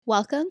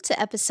Welcome to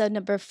episode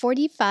number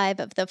 45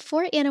 of the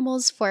For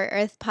Animals for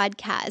Earth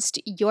podcast,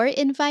 your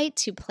invite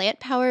to Plant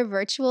Power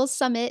Virtual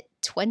Summit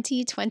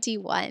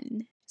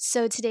 2021.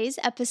 So today's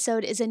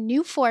episode is a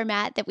new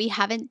format that we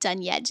haven't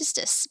done yet, just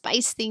to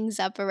spice things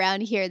up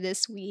around here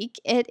this week.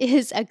 It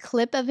is a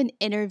clip of an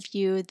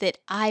interview that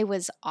I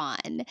was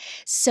on.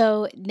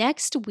 So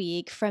next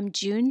week, from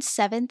June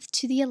 7th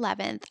to the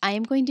 11th, I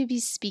am going to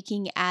be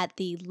speaking at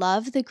the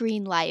Love the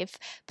Green Life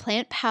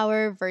Plant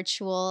Power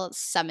Virtual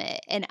Summit.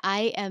 And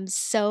I am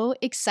so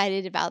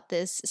excited about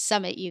this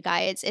summit, you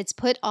guys. It's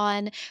put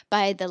on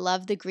by the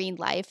Love the Green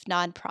Life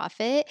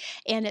nonprofit,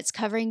 and it's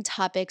covering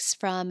topics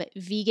from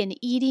vegan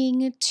eating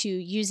to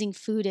using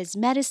food as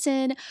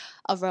medicine,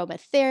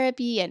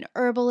 aromatherapy and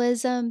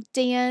herbalism,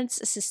 dance,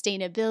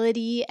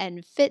 sustainability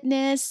and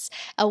fitness,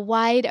 a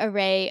wide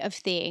array of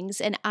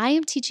things. And I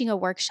am teaching a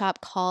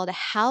workshop called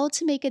How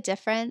to Make a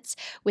Difference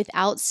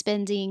Without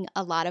Spending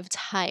a Lot of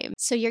Time.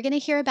 So you're going to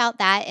hear about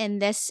that in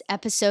this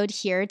episode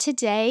here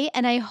today,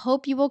 and I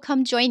hope you will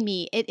come join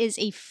me. It is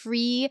a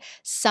free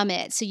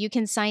summit, so you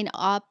can sign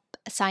up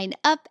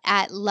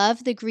at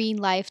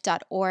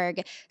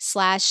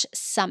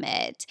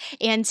lovethegreenlife.org/summit.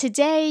 And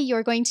today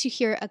you're going to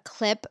hear a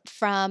clip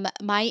from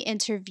my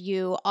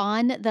interview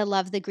on the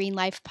Love the Green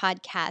Life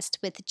podcast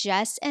with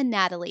Jess and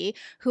Natalie,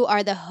 who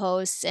are the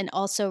hosts and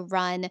also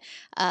run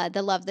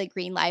the Love the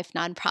Green Life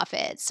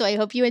nonprofit. So I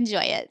hope you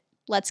enjoy it.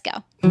 Let's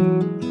go.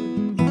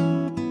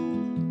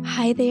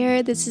 Hi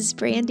there, this is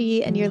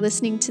Brandy, and you're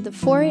listening to the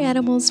For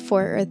Animals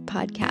for Earth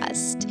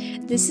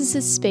podcast. This is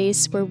a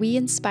space where we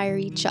inspire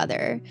each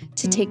other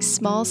to take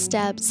small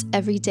steps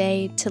every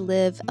day to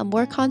live a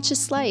more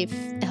conscious life,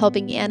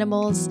 helping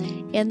animals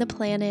and the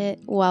planet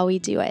while we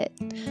do it.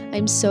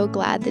 I'm so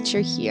glad that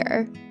you're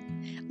here.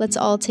 Let's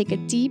all take a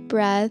deep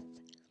breath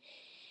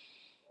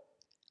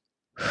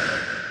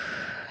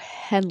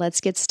and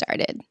let's get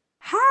started.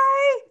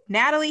 Hi,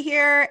 Natalie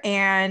here,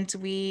 and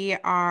we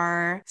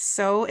are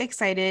so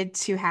excited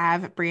to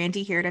have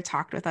Brandy here to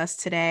talk with us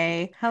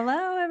today.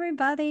 Hello,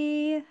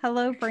 everybody.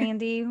 Hello,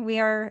 Brandy. We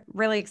are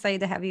really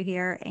excited to have you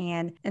here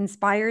and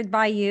inspired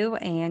by you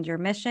and your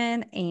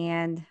mission.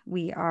 And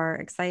we are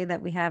excited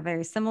that we have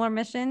very similar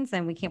missions,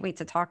 and we can't wait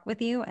to talk with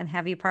you and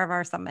have you part of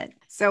our summit.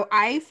 So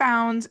I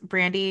found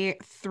Brandy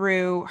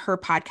through her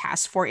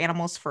podcast, For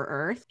Animals for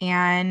Earth,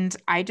 and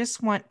I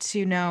just want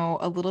to know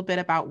a little bit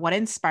about what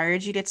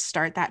inspired you to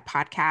start that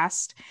podcast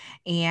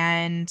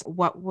and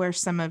what were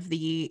some of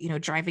the,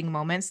 driving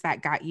moments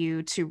that got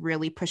you to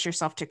really push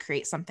yourself to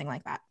create something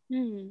like that.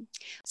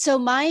 So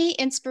my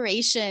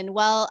inspiration,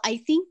 well, I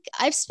think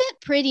I've spent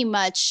pretty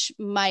much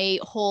my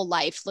whole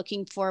life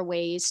looking for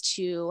ways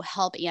to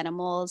help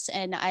animals,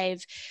 and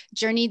I've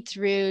journeyed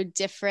through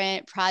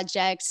different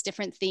projects,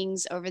 different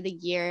things over the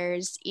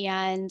years.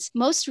 And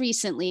most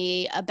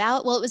recently, it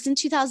was in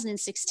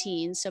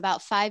 2016, so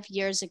about 5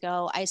 years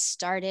ago, I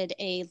started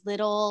a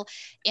little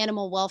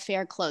animal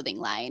welfare clothing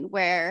line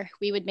where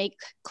we would make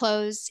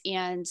clothes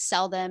and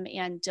sell them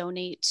and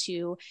donate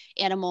to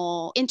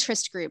animal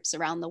interest groups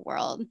around the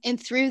world. And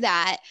through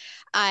that,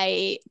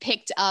 I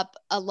picked up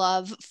a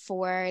love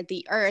for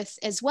the earth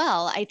as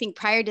well. I think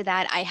prior to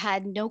that, I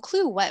had no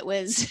clue what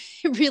was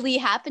really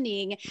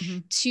happening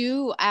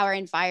to our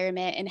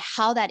environment and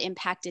how that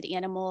impacted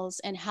animals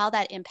and how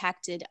that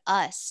impacted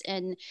us.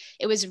 And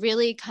it was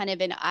really kind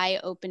of an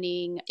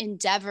eye-opening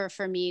endeavor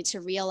for me to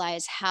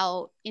realize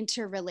how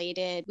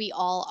interrelated we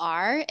all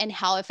are, and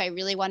how if I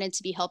really wanted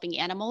to be helping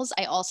animals,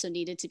 I also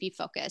needed to be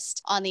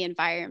focused on the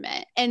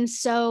environment. And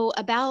so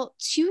about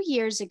 2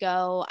 years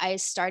ago, I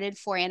started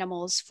For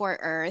Animals for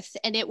Earth,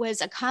 and it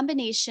was a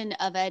combination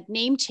of a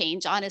name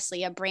change,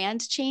 honestly, a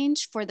brand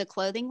change for the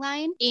clothing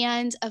line,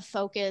 and a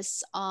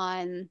focus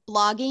on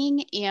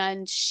blogging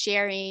and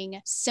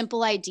sharing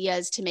simple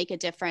ideas to make a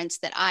difference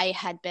that I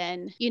had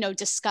been,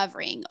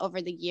 discovering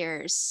over the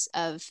years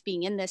of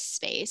being in this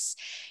space.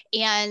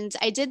 And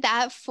I did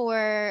that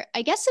for,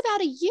 I guess,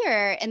 about a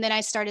year. And then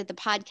I started the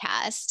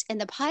podcast.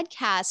 And the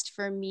podcast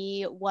for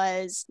me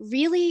was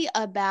really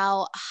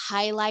about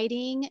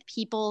highlighting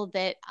people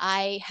that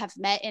I have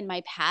met in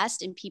my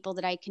past and people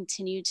that I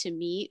continue to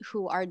meet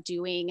who are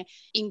doing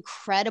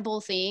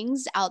incredible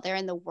things out there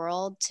in the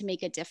world to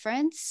make a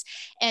difference,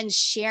 and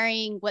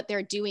sharing what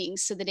they're doing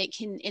so that it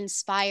can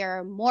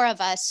inspire more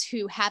of us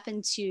who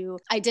happen to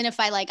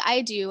identify like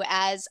I do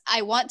as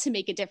I want to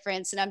make a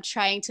difference, and I'm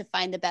trying to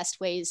find the best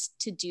ways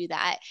to do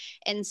that.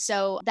 And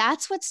so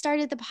that's what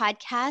started the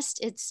podcast.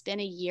 It's been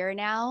a year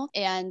now,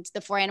 and the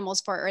For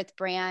Animals for Earth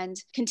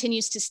brand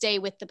continues to stay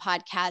with the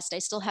podcast. I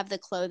still have the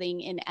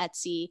clothing in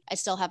Etsy. I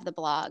still have the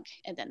blog,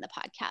 and then the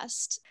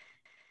podcast.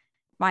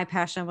 My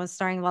passion was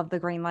starting Love the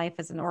Green Life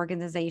as an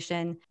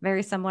organization,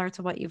 very similar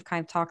to what you've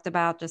kind of talked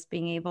about, just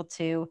being able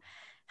to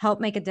help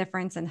make a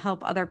difference and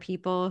help other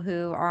people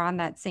who are on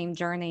that same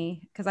journey.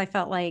 Because I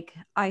felt like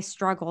I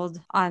struggled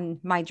on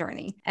my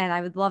journey, and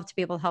I would love to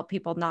be able to help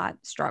people not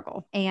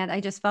struggle. And I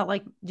just felt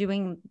like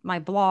doing my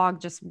blog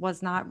just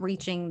was not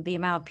reaching the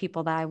amount of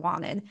people that I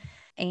wanted.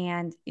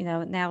 And,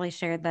 Natalie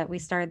shared that we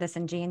started this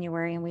in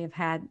January and we've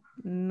had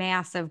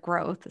massive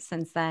growth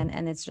since then.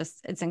 And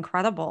it's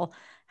incredible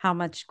how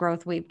much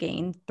growth we've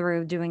gained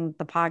through doing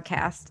the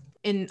podcast.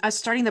 In us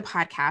starting the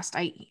podcast,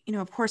 I,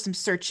 of course, I'm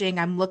searching,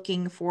 I'm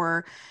looking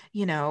for,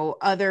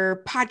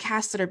 other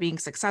podcasts that are being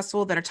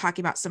successful, that are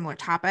talking about similar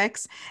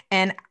topics.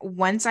 And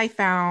once I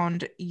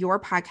found your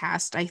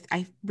podcast,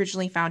 I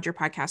originally found your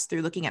podcast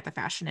through looking at the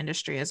fashion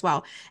industry as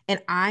well.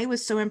 And I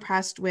was so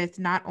impressed with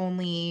not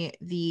only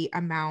the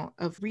amount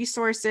of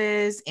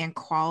resources and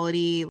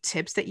quality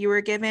tips that you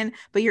were given,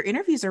 but your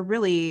interviews are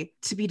really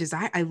to be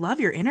desired. I love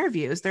your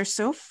interviews. They're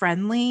so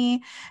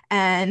friendly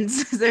and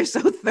they're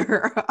so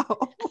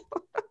thorough.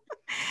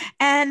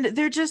 And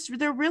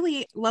they're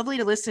really lovely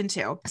to listen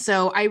to.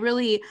 So I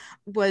really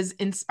was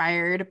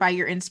inspired by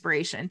your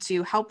inspiration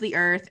to help the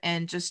earth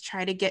and just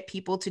try to get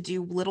people to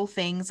do little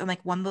things, and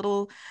like one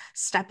little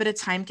step at a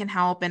time can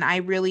help. And I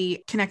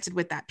really connected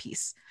with that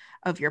piece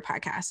of your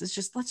podcast. It's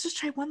just, let's just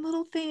try one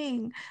little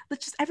thing.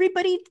 Let's just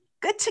everybody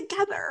get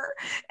together.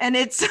 And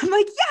I'm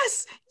like,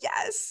 yes.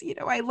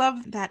 I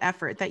love that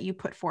effort that you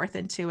put forth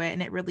into it.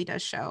 And it really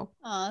does show.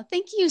 Oh,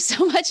 thank you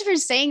so much for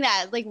saying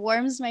that. Like,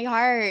 warms my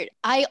heart.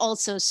 I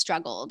also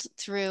struggled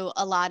through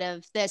a lot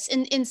of this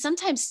and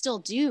sometimes still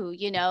do,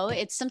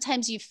 it's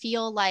sometimes you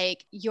feel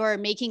like you're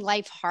making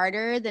life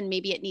harder than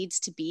maybe it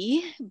needs to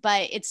be,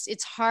 but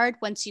it's hard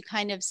once you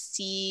kind of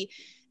see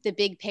the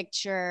big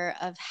picture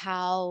of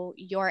how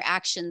your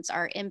actions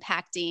are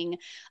impacting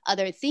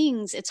other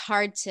things. It's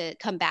hard to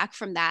come back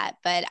from that.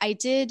 But I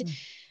did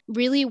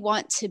really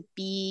want to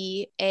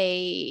be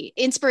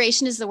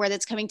inspiration is the word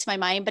that's coming to my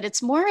mind, but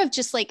it's more of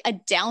just like a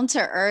down to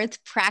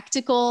earth,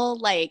 practical,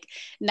 like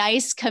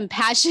nice,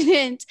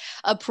 compassionate,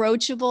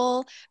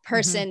 approachable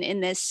person in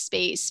this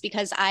space,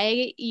 because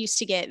I used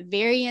to get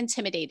very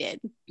intimidated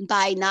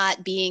by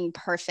not being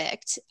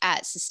perfect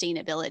at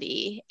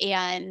sustainability.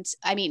 And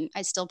I mean,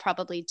 I still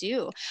probably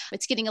do.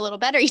 It's getting a little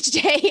better each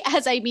day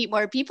as I meet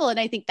more people. And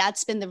I think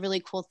that's been the really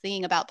cool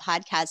thing about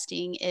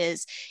podcasting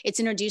is it's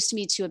introduced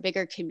me to a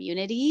bigger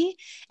community.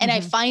 And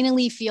I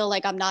finally feel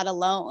like I'm not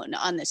alone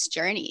on this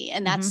journey.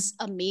 And that's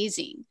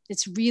amazing.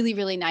 It's really,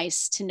 really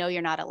nice to know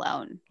you're not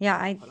alone. Yeah,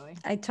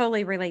 I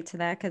totally relate to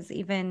that because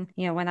even,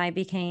 when I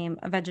became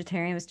a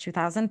vegetarian, it was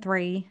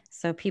 2003.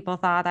 So people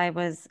thought I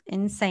was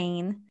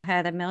insane,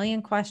 had a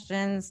million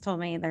questions, told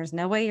me there's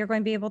no way you're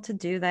going to be able to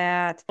do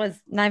that. Was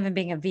not even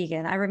being a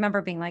vegan. I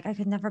remember being like, I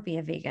could never be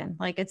a vegan.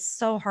 Like, it's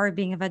so hard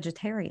being a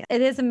vegetarian.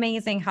 It is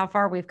amazing how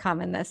far we've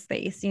come in this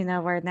space,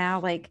 where now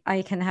like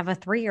I can have a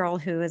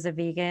 3-year-old who is a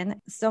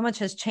vegan. So much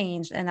has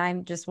changed and I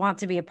just want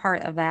to be a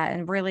part of that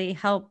and really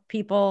help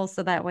people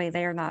so that way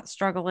they're not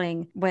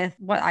struggling with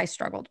what I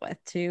struggled with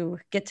to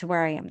get to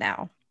where I am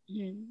now.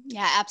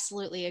 Yeah,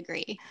 absolutely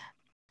agree.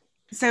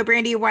 So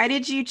Brandy, why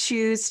did you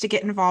choose to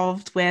get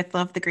involved with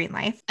Love the Green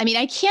Life? I mean,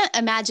 I can't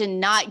imagine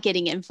not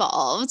getting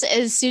involved.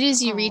 As soon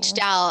as you reached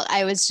out,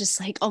 I was just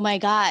like, oh my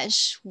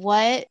gosh,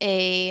 what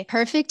a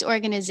perfect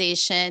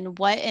organization.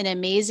 What an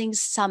amazing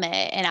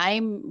summit. And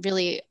I'm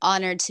really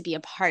honored to be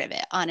a part of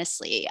it,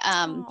 honestly.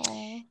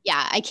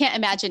 Yeah, I can't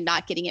imagine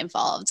not getting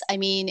involved. I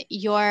mean,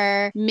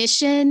 your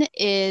mission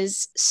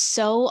is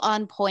so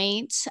on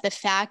point. The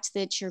fact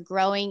that you're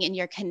growing and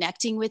you're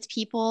connecting with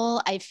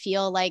people, I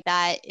feel like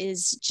that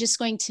is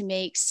just going to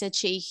make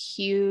such a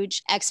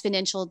huge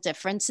exponential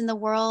difference in the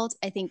world.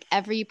 I think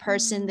every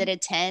person that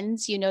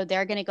attends,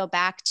 they're going to go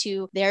back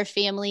to their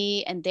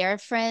family and their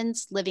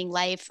friends living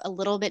life a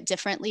little bit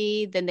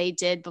differently than they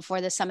did before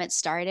the summit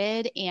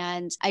started.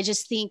 And I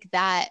just think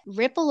that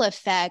ripple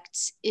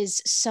effect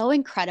is so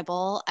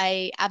incredible.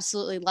 I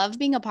absolutely love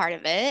being a part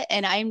of it.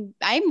 And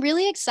I'm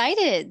really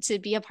excited to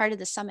be a part of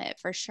the summit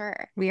for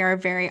sure. We are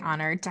very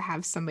honored to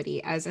have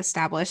somebody as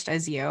established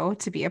as you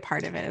to be a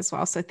part of it as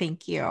well. So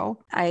thank you.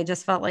 I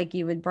just felt like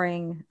you would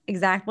bring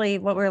exactly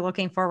what we're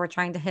looking for. We're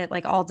trying to hit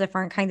like all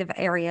different kind of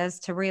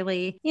areas to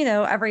really,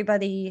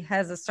 everybody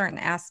has a certain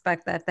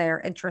aspect that they're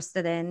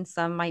interested in.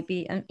 Some might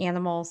be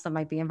animals, some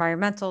might be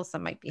environmental,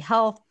 some might be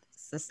health,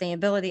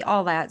 sustainability,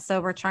 all that. So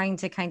we're trying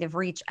to kind of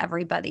reach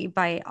everybody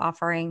by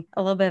offering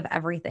a little bit of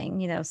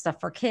everything,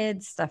 stuff for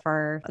kids, stuff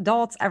for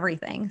adults,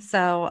 everything.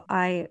 So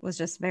I was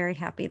just very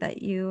happy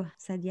that you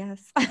said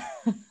yes.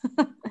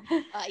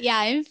 Yeah,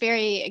 I'm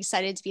very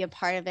excited to be a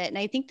part of it. And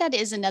I think that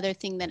is another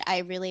thing that I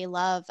really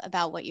love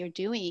about what you're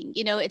doing.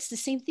 It's the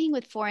same thing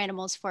with For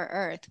Animals for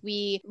Earth.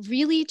 We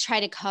really try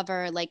to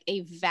cover like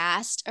a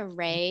vast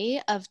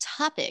array of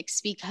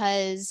topics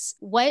because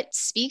what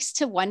speaks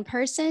to one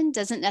person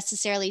doesn't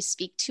necessarily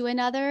speak to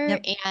another.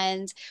 Yep.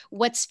 And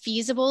what's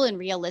feasible and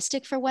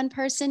realistic for one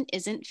person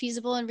isn't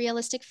feasible and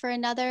realistic for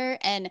another.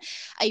 And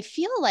I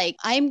feel like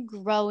I'm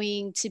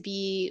growing to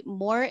be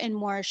more and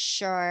more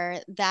sure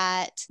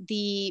that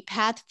the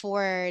path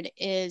forward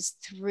is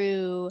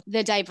through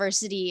the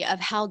diversity of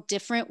how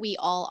different we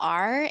all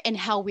are and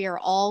how we are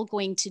all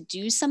going to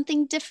do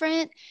something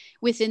different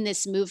within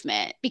this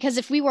movement. Because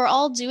if we were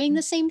all doing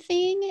the same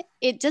thing,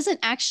 it doesn't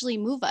actually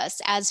move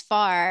us as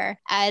far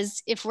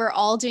as if we're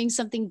all doing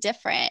something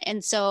different.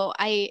 And so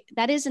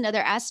that is another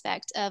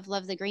aspect of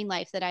Love the Green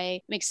Life that I'm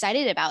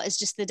excited about, is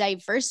just the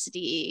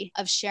diversity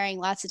of sharing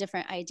lots of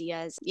different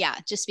ideas. Yeah,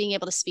 just being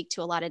able to speak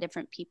to a lot of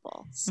different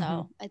people.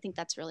 So I think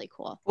that's really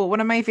cool. Well, one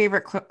of my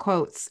favorite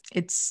quotes,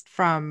 it's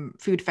from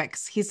Food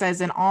Fix. He says,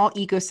 in all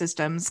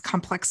ecosystems,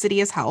 complexity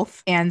is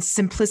health and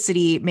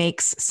simplicity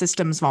makes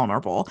systems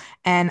vulnerable.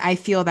 And I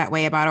feel that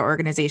way about our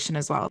organization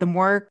as well. The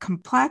more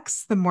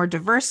complex, the more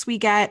diverse we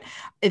get.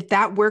 If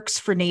that works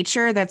for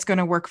nature, that's going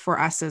to work for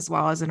us as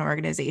well as an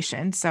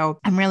organization. So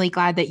I'm really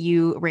glad that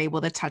you were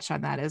able to touch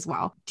on that as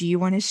well. Do you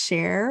want to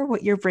share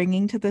what you're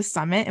bringing to the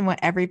summit and what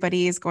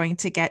everybody is going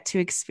to get to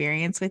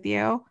experience with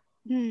you?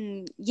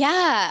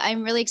 Yeah,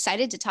 I'm really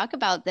excited to talk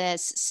about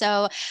this.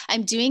 So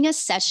I'm doing a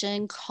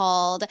session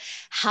called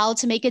How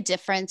to Make a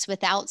Difference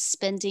Without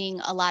Spending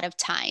a Lot of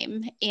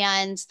Time.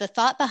 And the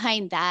thought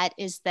behind that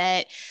is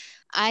that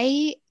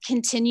I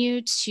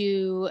continue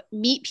to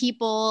meet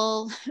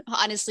people,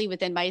 honestly,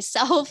 within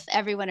myself,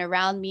 everyone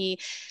around me.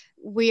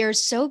 We are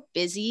so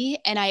busy.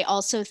 And I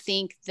also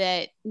think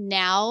that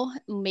now,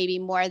 maybe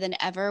more than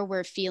ever,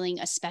 we're feeling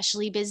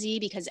especially busy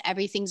because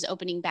everything's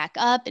opening back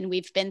up and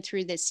we've been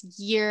through this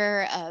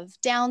year of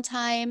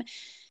downtime.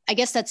 I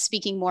guess that's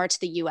speaking more to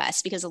the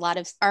US because a lot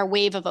of our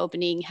wave of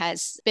opening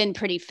has been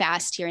pretty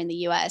fast here in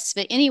the US.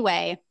 But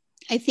anyway,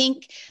 I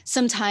think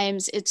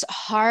sometimes it's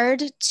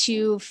hard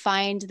to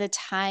find the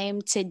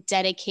time to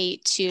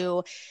dedicate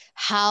to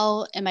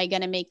how am I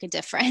going to make a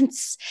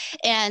difference?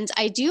 And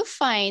I do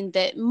find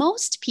that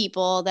most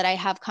people that I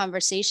have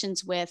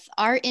conversations with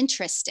are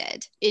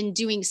interested in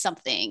doing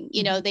something.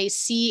 You know, they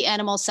see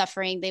animals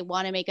suffering, they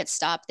want to make it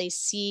stop. They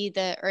see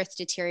the earth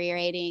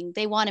deteriorating,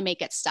 they want to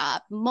make it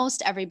stop.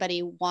 Most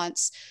everybody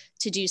wants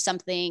to do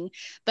something.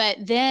 But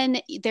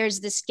then there's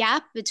this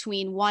gap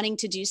between wanting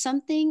to do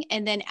something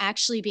and then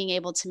actually being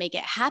able to make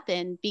it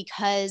happen,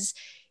 because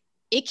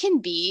it can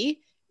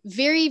be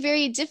very,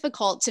 very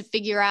difficult to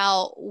figure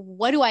out,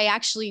 what do I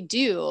actually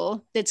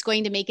do that's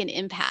going to make an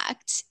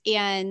impact?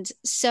 And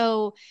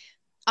so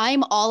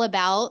I'm all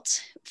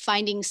about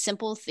finding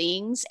simple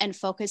things and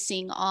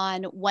focusing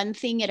on one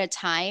thing at a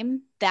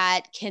time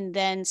that can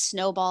then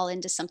snowball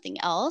into something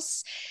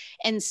else.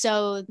 And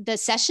so the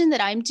session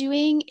that I'm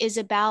doing is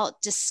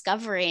about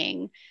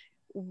discovering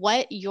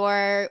what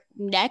your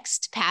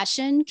next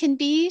passion can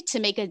be to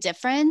make a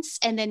difference,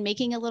 and then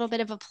making a little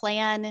bit of a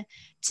plan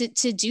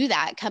to do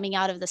that coming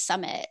out of the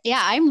summit.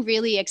 Yeah, I'm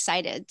really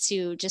excited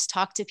to just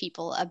talk to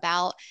people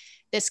about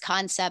this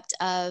concept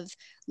of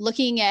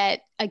looking at,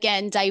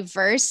 again,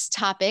 diverse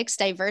topics,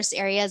 diverse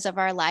areas of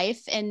our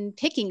life, and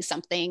picking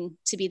something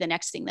to be the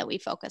next thing that we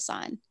focus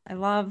on. I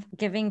love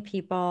giving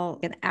people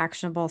an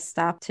actionable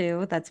step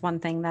too. That's one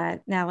thing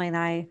that Natalie and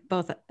I,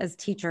 both as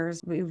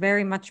teachers, we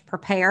very much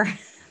prepare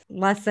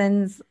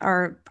lessons.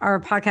 Our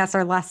podcasts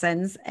are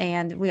lessons,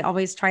 and we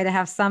always try to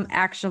have some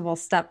actionable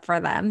step for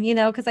them,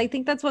 because I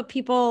think that's what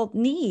people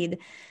need.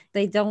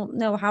 They don't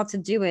know how to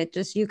do it.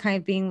 Just you kind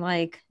of being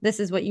like, this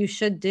is what you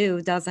should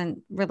do,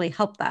 doesn't really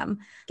help them.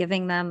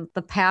 Giving them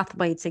the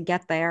pathway to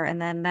get there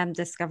and then them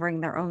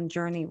discovering their own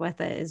journey with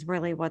it is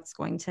really what's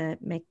going to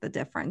make the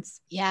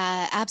difference.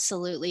 Yeah,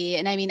 absolutely.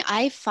 And I mean,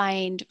 I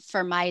find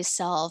for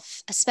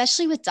myself,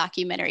 especially with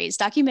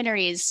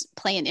documentaries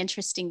play an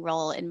interesting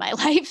role in my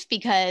life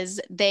because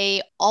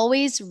they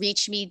always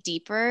reach me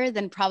deeper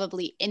than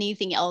probably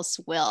anything else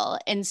will.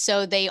 And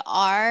so they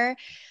are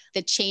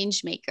the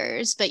change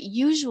makers. But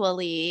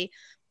usually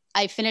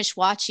I finish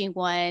watching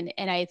one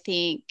and I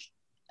think,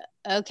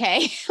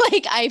 okay,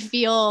 like I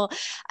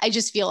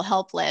just feel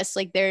helpless.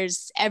 Like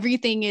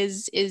everything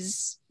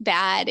is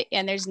bad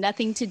and there's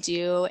nothing to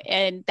do.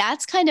 And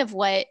that's kind of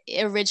what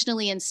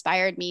originally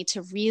inspired me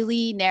to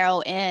really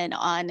narrow in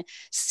on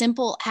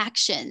simple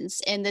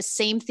actions. And the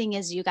same thing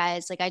as you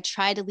guys, like I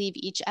try to leave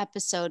each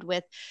episode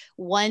with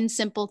one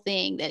simple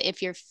thing that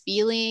if you're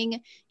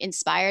feeling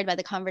inspired by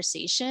the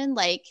conversation,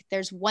 like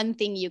there's one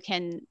thing you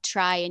can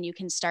try and you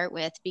can start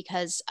with,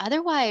 because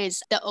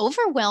otherwise the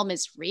overwhelm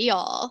is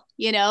real,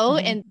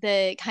 and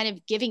the kind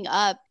of giving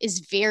up is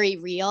very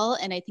real.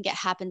 And I think it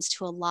happens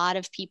to a lot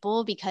of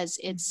people because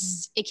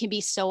it can be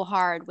so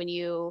hard when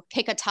you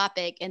pick a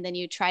topic and then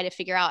you try to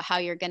figure out how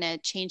you're going to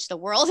change the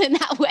world in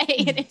that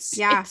way. And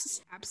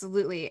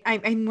absolutely.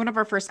 One of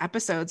our first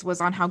episodes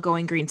was on how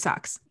going green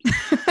sucks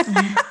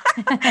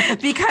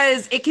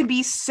because it can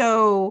be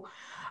so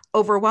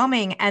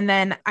overwhelming. And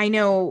then I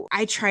know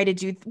I try to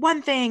do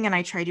one thing and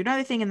I try to do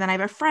another thing. And then I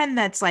have a friend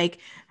that's like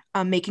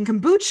making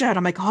kombucha and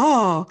I'm like,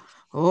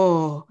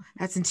 oh,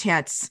 that's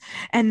intense.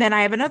 And then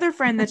I have another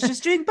friend that's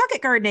just doing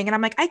bucket gardening. And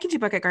I'm like, I can do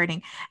bucket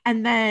gardening.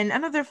 And then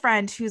another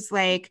friend who's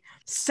like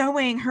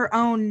sewing her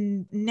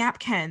own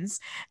napkins.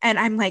 And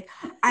I'm like,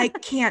 I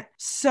can't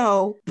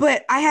sew,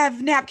 but I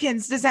have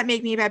napkins. Does that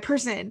make me a bad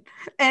person?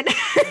 And,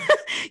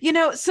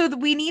 so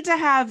we need to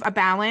have a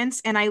balance.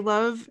 And I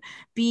love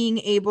being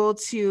able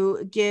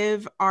to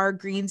give our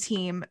green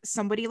team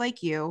somebody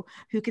like you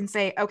who can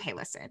say, okay,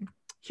 listen,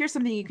 here's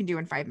something you can do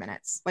in 5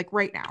 minutes, like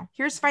right now.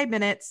 Here's 5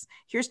 minutes.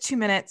 Here's 2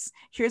 minutes.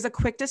 Here's a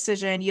quick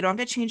decision. You don't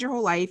have to change your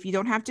whole life. You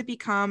don't have to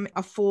become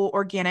a full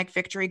organic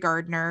victory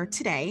gardener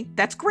today.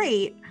 That's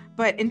great.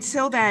 But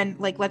until then,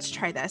 like, let's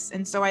try this.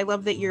 And so I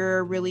love that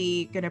you're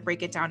really going to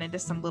break it down into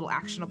some little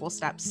actionable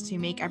steps to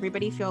make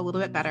everybody feel a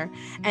little bit better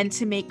and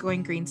to make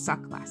going green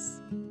suck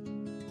less.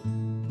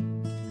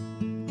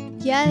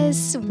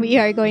 Yes, we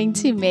are going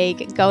to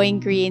make Going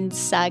Green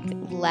suck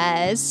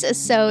less.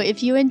 So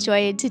if you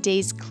enjoyed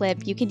today's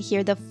clip, you can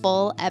hear the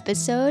full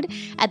episode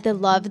at the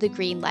Love the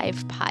Green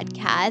Life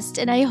podcast.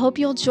 And I hope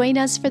you'll join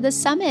us for the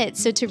summit.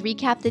 So to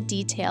recap the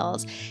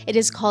details, it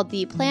is called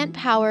the Plant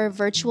Power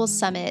Virtual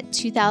Summit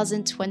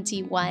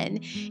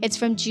 2021. It's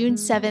from June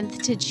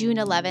 7th to June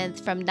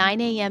 11th from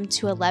 9 a.m.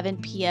 to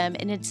 11 p.m.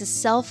 And it's a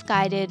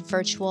self-guided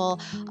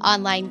virtual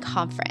online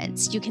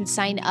conference. You can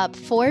sign up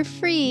for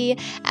free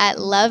at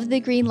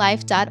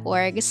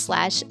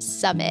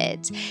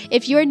lovethegreenlife.org/summit.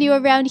 If you're new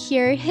around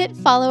here, hit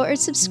follow or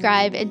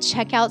subscribe and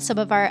check out some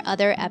of our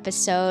other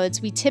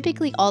episodes. We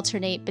typically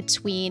alternate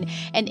between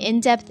an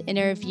in-depth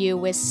interview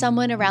with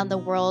someone around the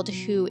world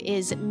who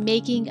is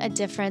making a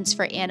difference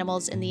for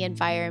animals in the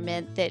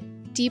environment that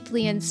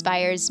deeply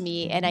inspires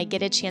me, and I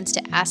get a chance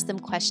to ask them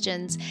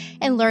questions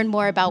and learn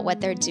more about what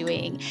they're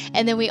doing.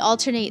 And then we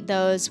alternate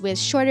those with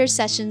shorter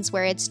sessions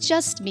where it's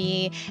just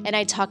me and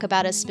I talk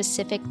about a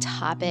specific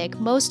topic,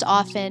 most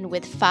often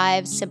with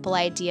 5 simple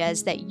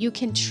ideas that you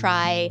can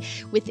try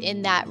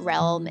within that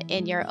realm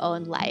in your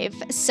own life.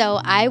 So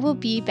I will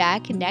be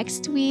back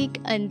next week.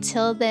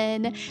 Until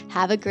then,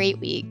 have a great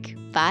week.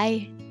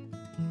 Bye.